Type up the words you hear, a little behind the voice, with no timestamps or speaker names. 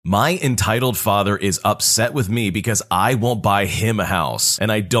My entitled father is upset with me because I won't buy him a house,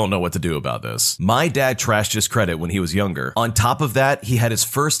 and I don't know what to do about this. My dad trashed his credit when he was younger. On top of that, he had his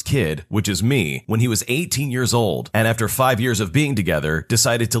first kid, which is me, when he was 18 years old, and after 5 years of being together,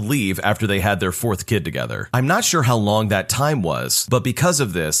 decided to leave after they had their fourth kid together. I'm not sure how long that time was, but because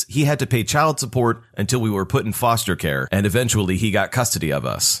of this, he had to pay child support until we were put in foster care, and eventually he got custody of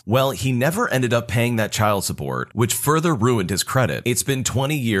us. Well, he never ended up paying that child support, which further ruined his credit. It's been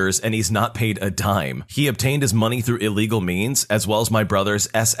 20 years and he's not paid a dime. He obtained his money through illegal means, as well as my brother's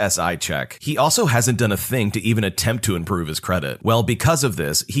SSI check. He also hasn't done a thing to even attempt to improve his credit. Well, because of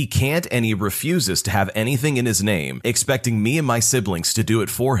this, he can't and he refuses to have anything in his name, expecting me and my siblings to do it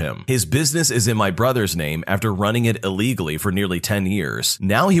for him. His business is in my brother's name after running it illegally for nearly 10 years.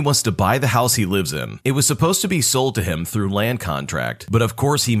 Now he wants to buy the house he lives in. It was supposed to be sold to him through land contract, but of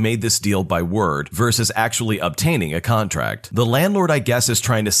course he made this deal by word versus actually obtaining a contract. The landlord, I guess, is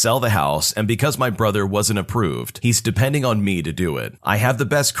trying to sell the house, and because my brother wasn't approved, he's depending on me to do it. I have the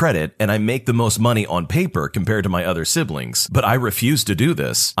best credit, and I make the most money on paper compared to my other siblings, but I refuse to do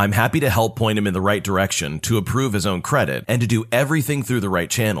this. I'm happy to help point him in the right direction to approve his own credit and to do everything through the right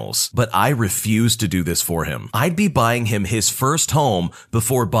channels, but I refuse to do this for him. I'd be buying him his first home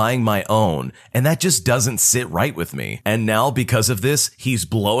before buying my own, and that just doesn't sit right with me. And now, because of this, he's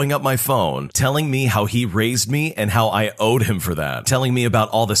blowing up my phone, telling me how he raised me and how I owed him for that, telling me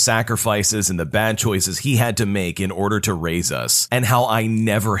about all the sacrifices and the bad choices he had to make in order to raise us, and how I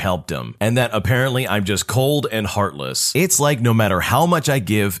never helped him, and that apparently I'm just cold and heartless. It's like no matter how much I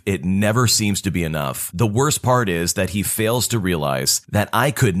give, it never seems to be enough. The worst part is that he fails to realize that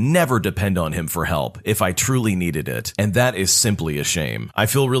I could never depend on him for help if I truly needed it, and that is simply a shame. I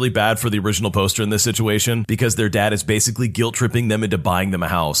feel really bad for the original poster in this situation because their dad is basically guilt-tripping them into buying them a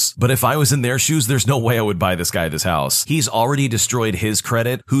house. But if I was in their shoes, there's no way I would buy this guy this house. He's already destroyed his credit.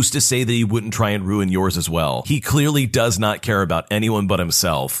 Who's to say that he wouldn't try and ruin yours as well? He clearly does not care about anyone but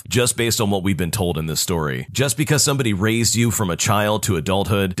himself, just based on what we've been told in this story. Just because somebody raised you from a child to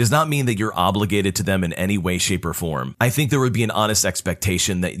adulthood does not mean that you're obligated to them in any way, shape, or form. I think there would be an honest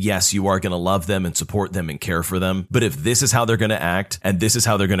expectation that yes, you are going to love them and support them and care for them, but if this is how they're going to act and this is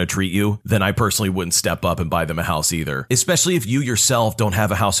how they're going to treat you, then I personally wouldn't step up and buy them a house either, especially if you yourself don't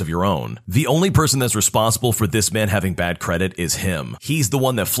have a house of your own. The only person that's responsible for this man having bad credit is him. He's the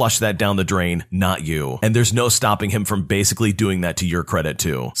one that flushed that down the drain, not you. And there's no stopping him from basically doing that to your credit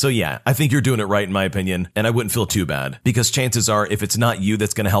too. So yeah, I think you're doing it right in my opinion, and I wouldn't feel too bad, because chances are if it's not you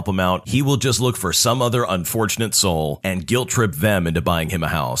that's going to help him out, he will just look for some other unfortunate soul and guilt trip them into buying him a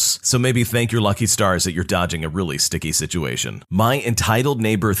house. So maybe thank your lucky stars that you're dodging a really sticky situation. My entitled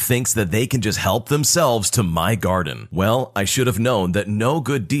neighbor thinks that they can just help themselves to my garden. Well, I should have known that no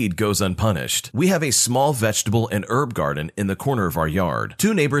good deed goes unpunished. We have a small vegetable and herb garden in the corner of our yard.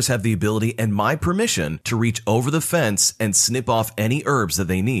 Two neighbors have the ability and my permission to reach over the fence and snip off any herbs that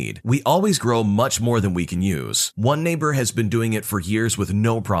they need. We always grow much more than we can use. One neighbor has been doing it for years with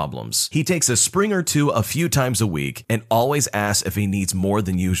no problems. He takes a spring or two a few times a week and always asks if he needs more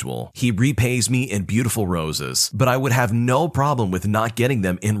than usual. He repays me in beautiful roses, but I would have no problem with not getting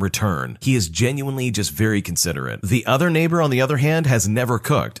them in return. He is genuinely just very considerate. The other neighbor, on the other hand, has never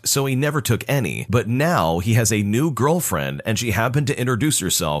cooked, so he never took any, but now he has a new girlfriend and she happened to introduce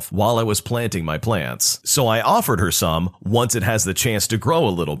herself while I was planting my plants. So I offered her some once it has the chance to grow a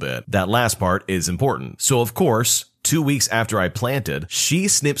little bit. That last part is important. So of course, 2 weeks after I planted, she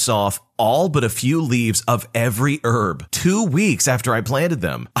snips off all but a few leaves of every herb. 2 weeks after I planted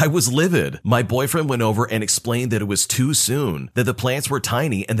them. I was livid. My boyfriend went over and explained that it was too soon, that the plants were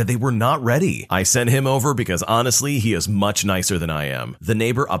tiny and that they were not ready. I sent him over because honestly, he is much nicer than I am. The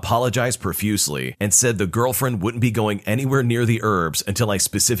neighbor apologized profusely and said the girlfriend wouldn't be going anywhere near the herbs until I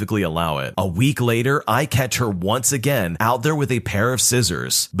specifically allow it. A week later, I catch her once again out there with a pair of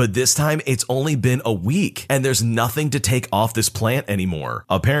scissors, but this time it's only been a week and there's nothing to take off this plant anymore.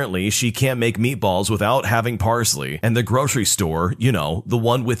 Apparently, she can't make meatballs without having parsley, and the grocery store, you know, the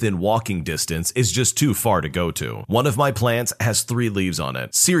one within walking distance, is just too far to go to. One of my plants has 3 leaves on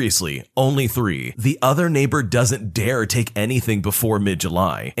it. Seriously, only 3. The other neighbor doesn't dare take anything before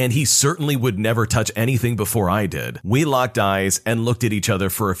mid-July, and he certainly would never touch anything before I did. We locked eyes and looked at each other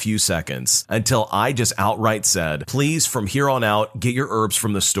for a few seconds until I just outright said, please, from here on out, get your herbs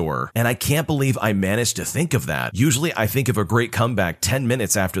from the store. And I can't believe I managed to think of that. Usually I think of a great comeback 10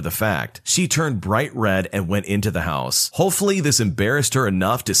 minutes after the fact. fact, she turned bright red and went into the house. Hopefully this embarrassed her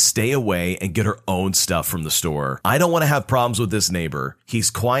enough to stay away and get her own stuff from the store. I don't want to have problems with this neighbor. He's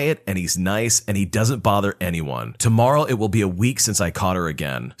quiet and he's nice and he doesn't bother anyone. Tomorrow it will be a week since I caught her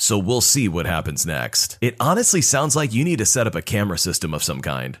again, so we'll see what happens next. It honestly sounds like you need to set up a camera system of some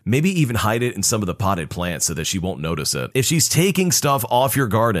kind. Maybe even hide it in some of the potted plants so that she won't notice it. If she's taking stuff off your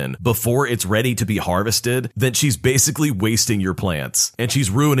garden before it's ready to be harvested, then she's basically wasting your plants and she's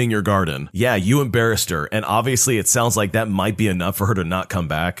ruining your garden. Yeah, you embarrassed her, and obviously it sounds like that might be enough for her to not come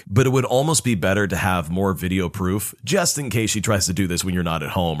back, but it would almost be better to have more video proof just in case she tries to do this when you're not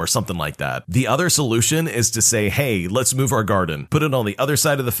at home or something like that. The other solution is to say, hey, let's move our garden. Put it on the other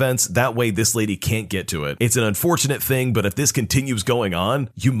side of the fence. That way this lady can't get to it. It's an unfortunate thing, but if this continues going on,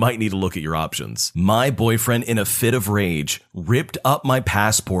 you might need to look at your options. My boyfriend, in a fit of rage, ripped up my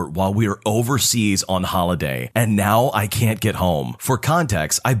passport while we were overseas on holiday, and now I can't get home. For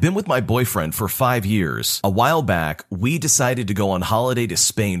context, I've been with my boyfriend for 5 years. A while back, we decided to go on holiday to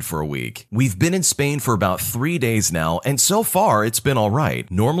Spain for a week. We've been in Spain for about 3 days now, and so far it's been alright.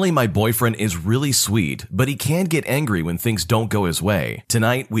 Normally my boyfriend is really sweet, but he can get angry when things don't go his way.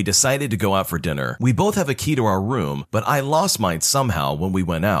 Tonight, we decided to go out for dinner. We both have a key to our room, but I lost mine somehow when we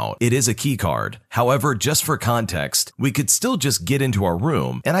went out. It is a key card. However, just for context, we could still just get into our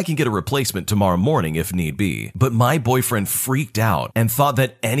room, and I can get a replacement tomorrow morning if need be. But my boyfriend freaked out and thought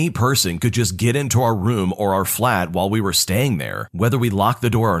that any person could just get into our room or our flat while we were staying there, whether we locked the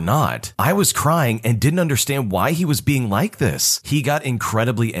door or not. I was crying and didn't understand why he was being like this. He got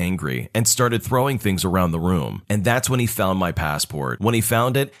incredibly angry and started throwing things around the room, and that's when he found my passport. When he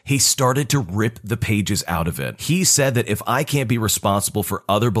found it, he started to rip the pages out of it. He said that if I can't be responsible for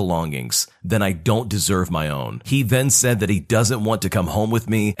other belongings, then I don't deserve my own. He then said that he doesn't want to come home with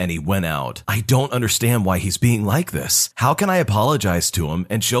me, and he went out. I don't understand why he's being like this. How can I apologize to him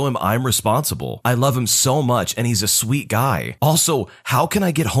and show him I'm responsible? I love him so much and he's a sweet guy. Also, how can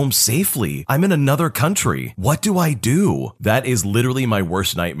I get home safely? I'm in another country. What do I do? That is literally my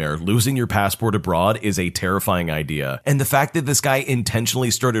worst nightmare. Losing your passport abroad is a terrifying idea. And the fact that this guy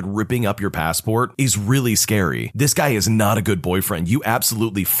intentionally started ripping up your passport is really scary. This guy is not a good boyfriend. You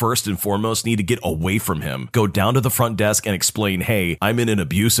absolutely first and foremost need to get away from him. Go down to the front desk and explain, hey, I'm in an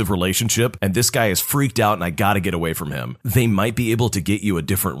abusive relationship and this guy is freaked out and I gotta get away from him. They might be able to get you a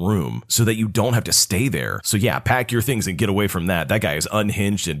different room so that you don't have to stay there. So yeah, pack your things and get away from that. That guy is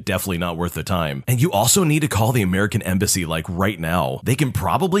unhinged and definitely not worth the time. And you also need to call the American embassy like right now. They can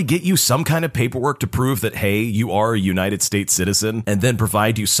probably get you some kind of paperwork to prove that, hey, you are a United States citizen, and then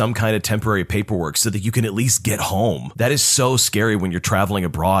provide you some kind of temporary paperwork so that you can at least get home. That is so scary when you're traveling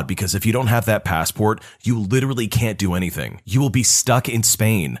abroad, because if you don't have that passport, you literally can't do anything. You will be stuck in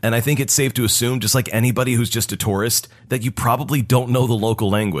Spain. And I think it's safe to assume, just like anybody who's just a tourist, that you probably don't know the local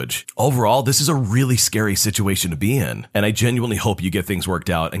language. Overall, this is a really scary situation to be in, and I genuinely hope you get things worked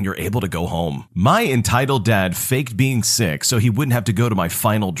out and you're able to go home. My entitled dad faked being sick so he wouldn't have to go to my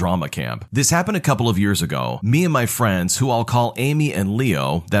final drama camp. This happened a couple of years ago. Me and my friends, who I'll call Amy and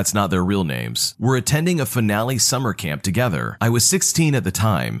Leo, that's not their real names, were attending a finale summer camp together. I was 16 at the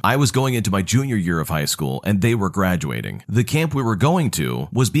time. I was going into my junior year of high school and they were graduating. The camp we were going to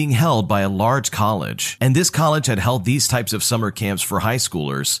was being held by a large college, and this college had held these types of summer camps for high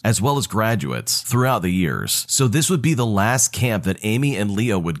schoolers as well as graduates throughout the years. So this would be the last camp that Amy and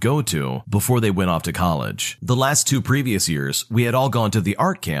Leo would go to before they went off to college. The last 2 previous years, we had all gone to the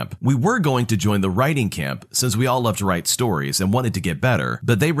art camp. We were going to join the writing camp since we all loved to write stories and wanted to get better,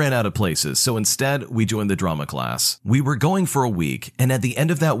 but they ran out of places, so instead we joined the drama class. We were going for a week, and at the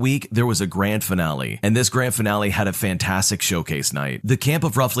end of that week, there was a grand finale, and this grand finale had a fantastic showcase night. The camp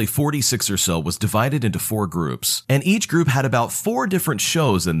of roughly 46 or so was divided into 4 groups, and each group had about 4 different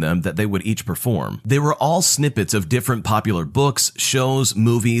shows in them that they would each perform. They were all snippets of different popular books, shows,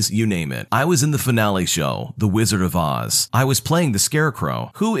 movies, you name it. I was in the finale show, The Wizard of Oz. I was playing the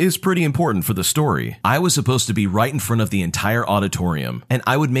Scarecrow, who is pretty important for the story. I was supposed to be right in front of the entire auditorium, and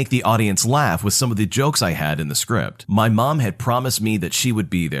I would make the audience laugh with some of the jokes I had in the script. My mom had promised me that she would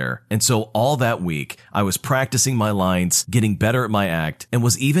be there, and so all that week, I was practicing my lines, getting better at my act, and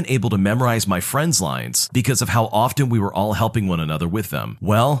was even able to memorize my friends' lines because of how often we were all helping one another with them.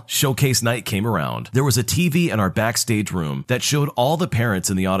 Well, showcase night came around. There was a TV in our backstage room that showed all the parents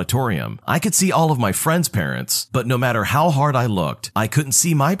in the auditorium. I could see all of my friends' parents, but no matter how hard I looked, I couldn't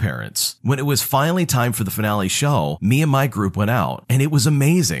see my parents. When it was finally time for the finale show, me and my group went out, and it was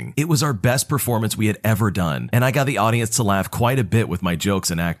amazing. It was our best performance we had ever done, and I got the audience to laugh quite a bit with my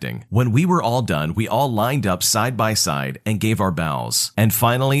jokes and acting. When we were all done, we all lined up side by side and gave our bows. And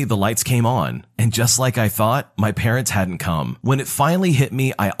finally, the lights came on, and just like I thought, my parents hadn't come. When it finally finally hit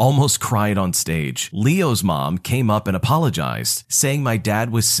me, I almost cried on stage. Leo's mom came up and apologized, saying my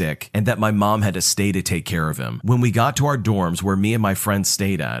dad was sick and that my mom had to stay to take care of him. When we got to our dorms where me and my friends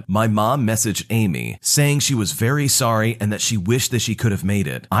stayed at, my mom messaged Amy saying she was very sorry and that she wished that she could have made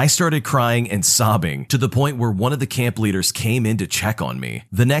it. I started crying and sobbing to the point where one of the camp leaders came in to check on me.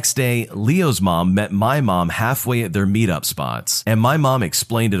 The next day, Leo's mom met my mom halfway at their meetup spots, and my mom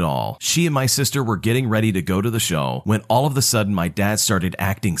explained it all. She and my sister were getting ready to go to the show when all of a sudden my dad started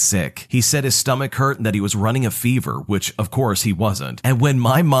acting sick. He said his stomach hurt and that he was running a fever, which of course he wasn't. And when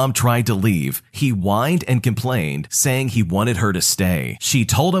my mom tried to leave, he whined and complained, saying he wanted her to stay. She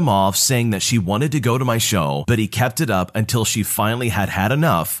told him off, saying that she wanted to go to my show, but he kept it up until she finally had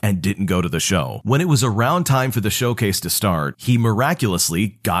enough and didn't go to the show. When it was around time for the showcase to start, he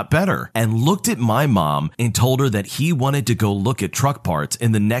miraculously got better and looked at my mom and told her that he wanted to go look at truck parts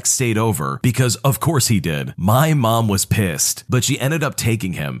in the next state over because of course he did. My mom was pissed, but she ended up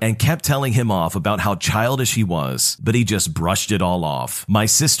taking him and kept telling him off about how childish he was, but he just brushed it all off. My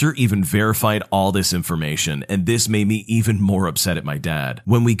sister even verified all this information, and this made me even more upset at my dad.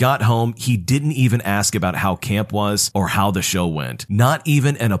 When we got home, he didn't even ask about how camp was or how the show went. Not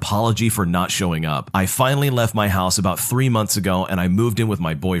even an apology for not showing up. I finally left my house about 3 months ago and I moved in with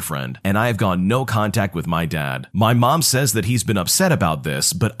my boyfriend, and I have gone no contact with my dad. My mom says that he's been upset about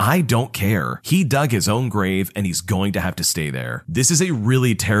this, but I don't care. He dug his own grave and he's going to have to stay there. This is a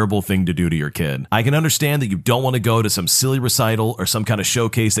really terrible thing to do to your kid. I can understand that you don't want to go to some silly recital or some kind of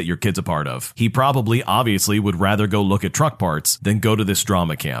showcase that your kid's a part of. He probably, obviously, would rather go look at truck parts than go to this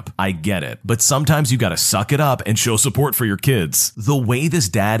drama camp. I get it. But sometimes you gotta suck it up and show support for your kids. The way this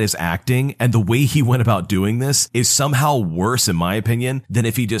dad is acting and the way he went about doing this is somehow worse, in my opinion, than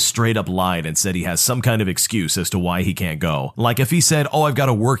if he just straight up lied and said he has some kind of excuse as to why he can't go. Like if he said, oh, I've got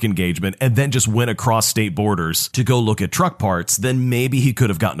a work engagement, and then just went across state borders to go look at truck parts, then maybe he could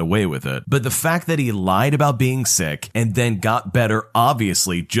have gotten away with it. But the fact that he lied about being sick and then got better,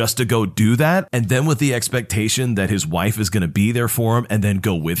 obviously, just to go do that, and then with the expectation that his wife is going to be there for him and then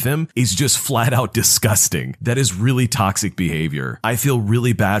go with him, is just flat out disgusting. That is really toxic behavior. I feel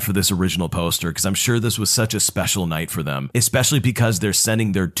really bad for this original poster because I'm sure this was such a special night for them, especially because they're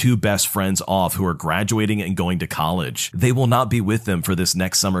sending their two best friends off who are graduating and going to college. They will not be with them for this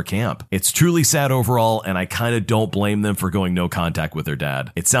next summer camp. It's truly sad overall, and I kind of don't blame them for going no contact with their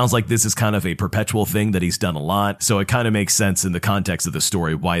dad. It sounds like this is kind of a perpetual thing that he's done a lot, so it kind of makes sense in the context of the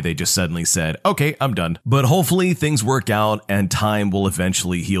story why they just suddenly said, okay, I'm done. But hopefully things work out and time will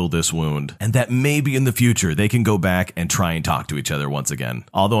eventually heal this wound, and that maybe in the future they can go back and try and talk to each other once again.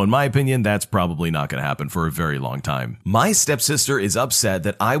 Although in my opinion, that's probably not going to happen for a very long time. My stepsister is upset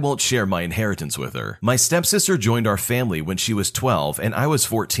that I won't share my inheritance with her. My stepsister joined our family when she was 12 and I was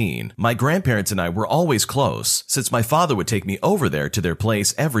 14. My grandparents and I were always close, since my father would take me over there to their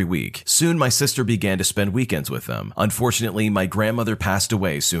place every week. Soon my sister began to spend weekends with them. Unfortunately, my grandmother passed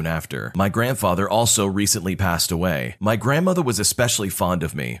away soon after. My grandfather also recently passed away. My grandmother was especially fond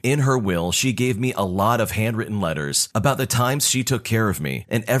of me. In her will, she gave me a lot of handwritten letters about the times she took care of me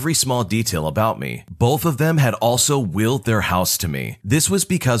and every small detail about me. Both of them had also willed their house to me. This was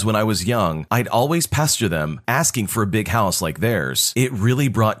because when I was young, I'd always pester them, asking for a big house like theirs. It really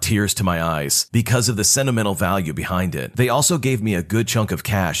brought tears to my eyes because of the sentimental value behind it. They also gave me a good chunk of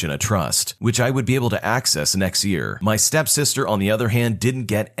cash in a trust, which I would be able to access next year. My stepsister, on the other hand, didn't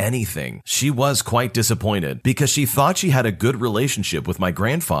get anything. She was quite disappointed because she thought she had a good relationship with my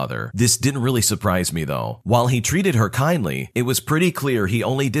grandfather. This didn't really surprise me though. While he treated her kindly, it was pretty clear he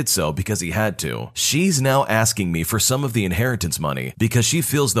only did so because he had to. She's now asking me for some of the inheritance money because she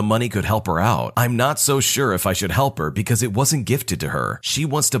feels the money could help her out. I'm not so sure if I should help her because it wasn't gifted to her. She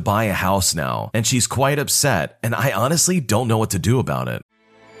wants to buy a house now, and she's quite upset, and I honestly don't know what to do about it.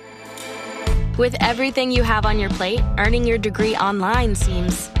 With everything you have on your plate, earning your degree online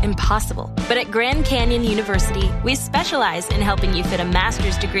seems impossible. But at Grand Canyon University, we specialize in helping you fit a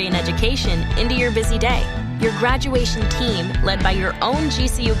master's degree in education into your busy day. Your graduation team, led by your own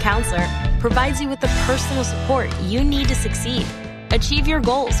GCU counselor, provides you with the personal support you need to succeed. Achieve your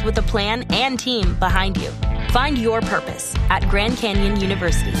goals with a plan and team behind you. Find your purpose at Grand Canyon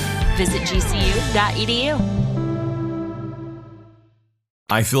University. Visit gcu.edu.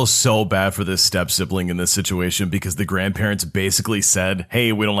 I feel so bad for this step sibling in this situation because the grandparents basically said,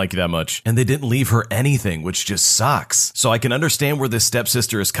 hey, we don't like you that much. And they didn't leave her anything, which just sucks. So I can understand where this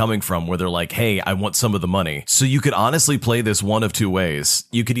stepsister is coming from, where they're like, hey, I want some of the money. So you could honestly play this one of two ways.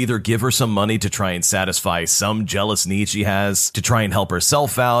 You could either give her some money to try and satisfy some jealous need she has, to try and help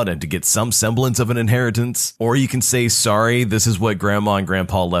herself out and to get some semblance of an inheritance. Or you can say, sorry, this is what grandma and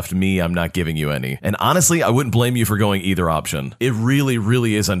grandpa left me. I'm not giving you any. And honestly, I wouldn't blame you for going either option. It really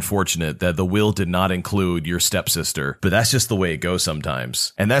is unfortunate that the will did not include your stepsister, but that's just the way it goes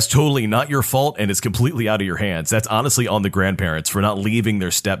sometimes. And that's totally not your fault, and it's completely out of your hands. That's honestly on the grandparents for not leaving their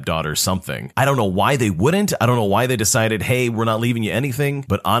stepdaughter something. I don't know why they wouldn't. I don't know why they decided, hey, we're not leaving you anything,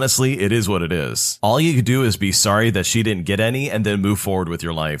 but honestly, it is what it is. All you could do is be sorry that she didn't get any and then move forward with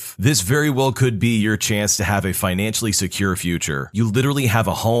your life. This very well could be your chance to have a financially secure future. You literally have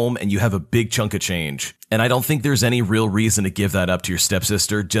a home and you have a big chunk of change. And I don't think there's any real reason to give that up to your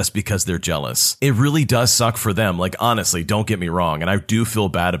stepsister just because they're jealous. It really does suck for them. Like, honestly, don't get me wrong. And I do feel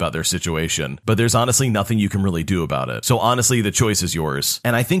bad about their situation, but there's honestly nothing you can really do about it. So honestly, the choice is yours.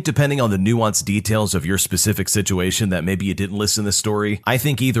 And I think depending on the nuanced details of your specific situation that maybe you didn't listen to the story, I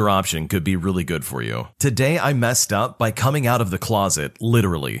think either option could be really good for you. Today, I messed up by coming out of the closet,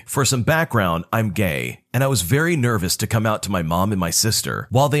 literally. For some background, I'm gay. And I was very nervous to come out to my mom and my sister.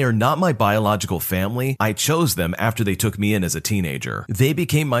 While they are not my biological family, I chose them after they took me in as a teenager. They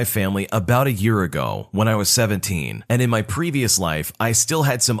became my family about a year ago when I was 17. And in my previous life, I still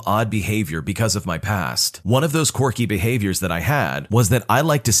had some odd behavior because of my past. One of those quirky behaviors that I had was that I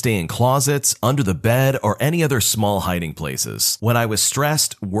liked to stay in closets, under the bed, or any other small hiding places. When I was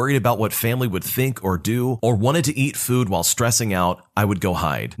stressed, worried about what family would think or do, or wanted to eat food while stressing out, I would go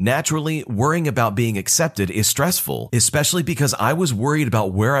hide. Naturally, worrying about being accepted is stressful, especially because I was worried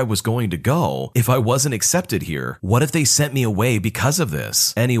about where I was going to go if I wasn't accepted here. What if they sent me away because of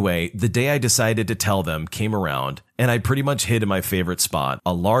this? Anyway, the day I decided to tell them came around, and I pretty much hid in my favorite spot,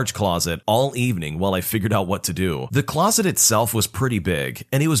 a large closet, all evening while I figured out what to do. The closet itself was pretty big,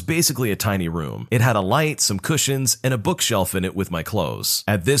 and it was basically a tiny room. It had a light, some cushions, and a bookshelf in it with my clothes.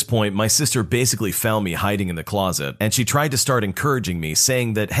 At this point, my sister basically found me hiding in the closet, and she tried to start encouraging me,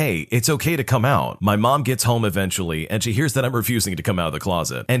 saying that, hey, it's okay to come out. My mom gets home eventually, and she hears that I'm refusing to come out of the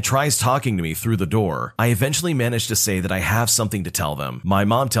closet, and tries talking to me through the door. I eventually managed to say that I have something to tell them. My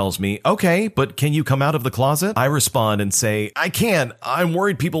mom tells me, okay, but can you come out of the closet? I respond and say, I can't. I'm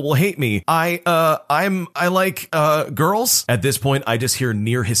worried people will hate me. I like girls. At this point, I just hear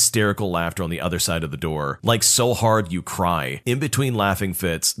near hysterical laughter on the other side of the door. Like so hard you cry. In between laughing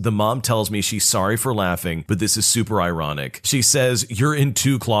fits, the mom tells me she's sorry for laughing, but this is super ironic. She says, you're in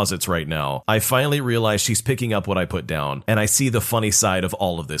 2 closets right now. I finally realize she's picking up what I put down, and I see the funny side of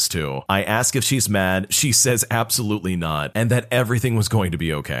all of this too. I ask if she's mad. She says absolutely not, and that everything was going to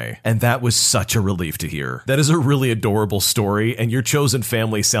be okay. And that was such a relief to hear. That is a really adorable story, and your chosen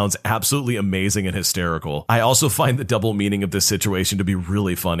family sounds absolutely amazing and hysterical. I also find the double meaning of this situation to be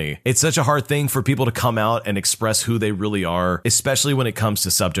really funny. It's such a hard thing for people to come out and express who they really are, especially when it comes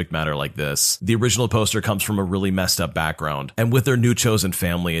to subject matter like this. The original poster comes from a really messed up background, and with their new chosen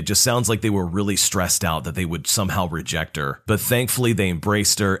family, it just sounds like they were really stressed out that they would somehow reject her. But thankfully, they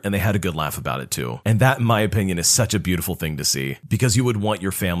embraced her, and they had a good laugh about it too. And that, in my opinion, is such a beautiful thing to see, because you would want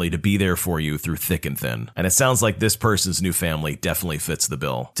your family to be there for you through thick and thin. And it sounds like this person's new family definitely fits the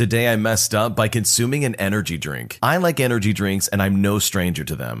bill. Today, I messed up by consuming an energy drink. I like energy drinks, and I'm no stranger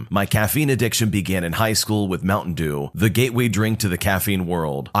to them. My caffeine addiction began in high school with Mountain Dew, the gateway drink to the caffeine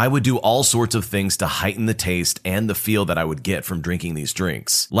world. I would do all sorts of things to heighten the taste and the feel that I would get from drinking these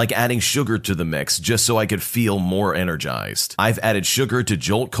drinks, like adding sugar to the mix just so I could feel more energized. I've added sugar to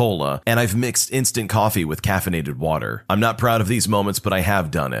Jolt Cola, and I've mixed instant coffee with caffeinated water. I'm not proud of these moments, but I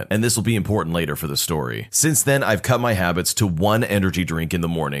have done it, and this will be important later for the story. Since then, I've cut my habits to 1 energy drink in the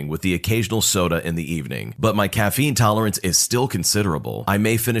morning with the occasional soda in the evening, but my caffeine tolerance is still considerable. I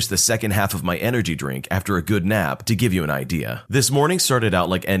may finish the second half of my energy drink after a good nap to give you an idea. This morning started out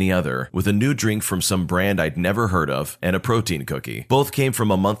like any other, with a new drink from some brand I'd never heard of and a protein cookie. Both came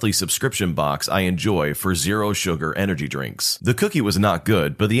from a monthly subscription box I enjoy for zero sugar energy drinks. The cookie was not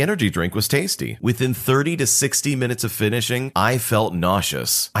good, but the energy drink was tasty. Within 30 to 60 minutes of finishing, I felt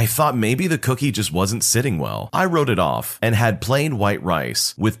nauseous. I thought maybe the cookie just wasn't sitting well. well. I wrote it off and had plain white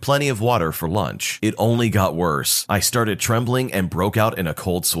rice with plenty of water for lunch. It only got worse. I started trembling and broke out in a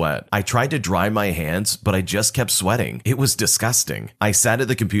cold sweat. I tried to dry my hands, but I just kept sweating. It was disgusting. I sat at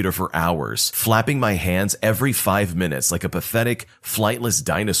the computer for hours, flapping my hands every 5 minutes like a pathetic, flightless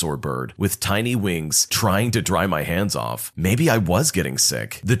dinosaur bird with tiny wings, trying to dry my hands off. Maybe I was getting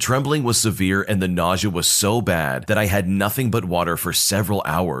sick. The trembling was severe and the nausea was so bad that I had nothing but water for several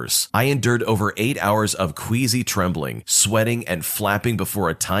hours. I endured over 8 hours of queasy trembling, sweating, and flapping before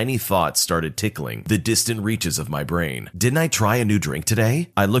a tiny thought started tickling the distant reaches of my brain. Didn't I try a new drink today?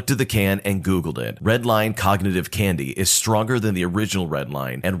 I looked at the can and Googled it. Redline Cognitive Candy is stronger than the original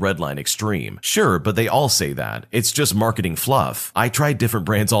Redline and Redline Extreme. Sure, but they all say that. It's just marketing fluff. I try different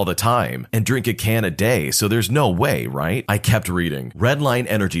brands all the time and drink a can a day, so there's no way, right? I kept reading. Redline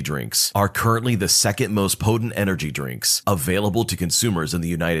energy drinks are currently the second most potent energy drinks available to consumers in the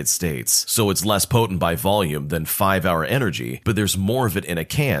United States. So it's less potent by volume than 5-Hour Energy, but there's more of it in a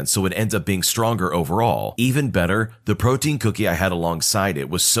can, so it ends up being stronger overall. Even better, the protein cookie I had alongside it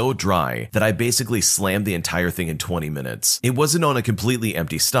was so dry that I basically slammed the entire thing in 20 minutes. It wasn't on a completely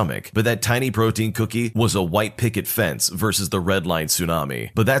empty stomach, but that tiny protein cookie was a white picket fence versus the Redline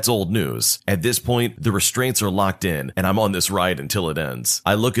Tsunami. But that's old news. At this point, the restraints are locked in, and I'm on this ride until it ends.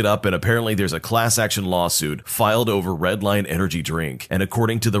 I look it up, and apparently there's a class action lawsuit filed over Redline Energy Drink. And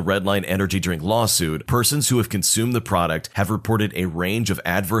according to the Redline Energy Drink lawsuit, persons who have consumed the product have reported a range of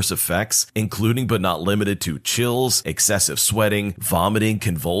adverse effects, including but not limited to chills, excessive sweating, vomiting,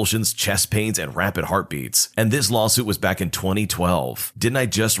 convulsions, chest pains, and rapid heartbeats. And this lawsuit was back in 2012. Didn't I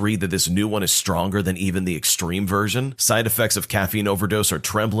just read that this new one is stronger than even the extreme version? Side effects of caffeine overdose are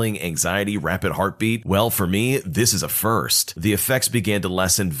trembling, anxiety, rapid heartbeat. Well, for me, this is a first. The effects began to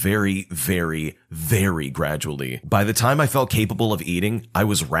lessen very, very, very gradually. By the time I felt capable of eating, I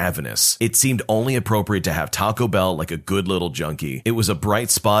was ravenous. It seemed only appropriate to have Taco Bell like a good little junkie. It was a bright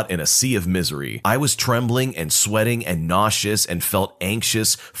spot in a sea of misery. I was trembling and sweating and nauseous and felt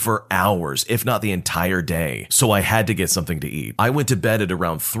anxious for hours, if not the entire day. So I had to get something to eat. I went to bed at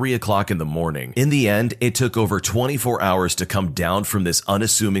around 3 o'clock in the morning. In the end, it took over 24 hours to come down from this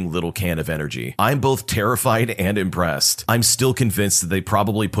unassuming little can of energy. I'm both terrified and impressed. I'm still convinced that they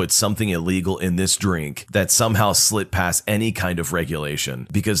probably put something illegal in this drink that somehow slipped past any kind of regulation,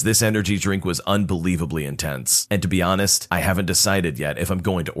 because this energy drink was unbelievably intense. And to be honest, I haven't decided yet if I'm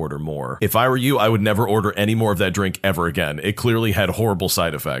going to order more. If I were you, I would never order any more of that drink ever again. It clearly had horrible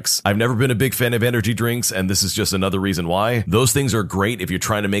side effects. I've never been a big fan of energy drinks, and this is just another reason why. Those things are great if you're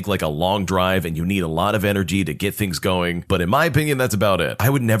trying to make like a long drive and you need a lot of energy to get things going, but in my opinion, that's about it. I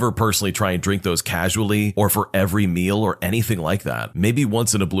would never personally try and drink those casually or for every meal or anything like that. Maybe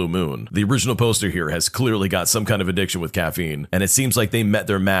once in a blue moon. The original poster here has clearly got some kind of addiction with caffeine, and it seems like they met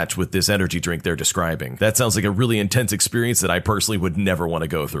their match with this energy drink they're describing. That sounds like a really intense experience that I personally would never want to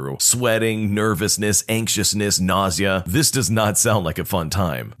go through. Sweating, nervousness, anxiousness, nausea. This does not sound like a fun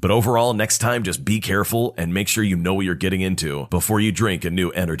time. But overall, next time, just be careful and make sure you know what you're getting into before you drink a new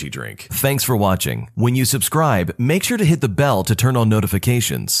energy drink. Thanks for watching. When you subscribe, make sure to hit the bell to turn on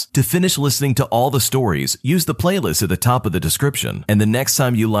notifications. To finish listening to all the stories, use the playlist at the top of the description. And the next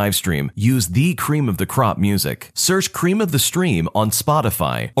time you live stream, use the Cream of the Crop music. Search Cream of the Stream on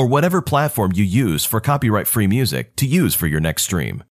Spotify or whatever platform you use for copyright-free music to use for your next stream.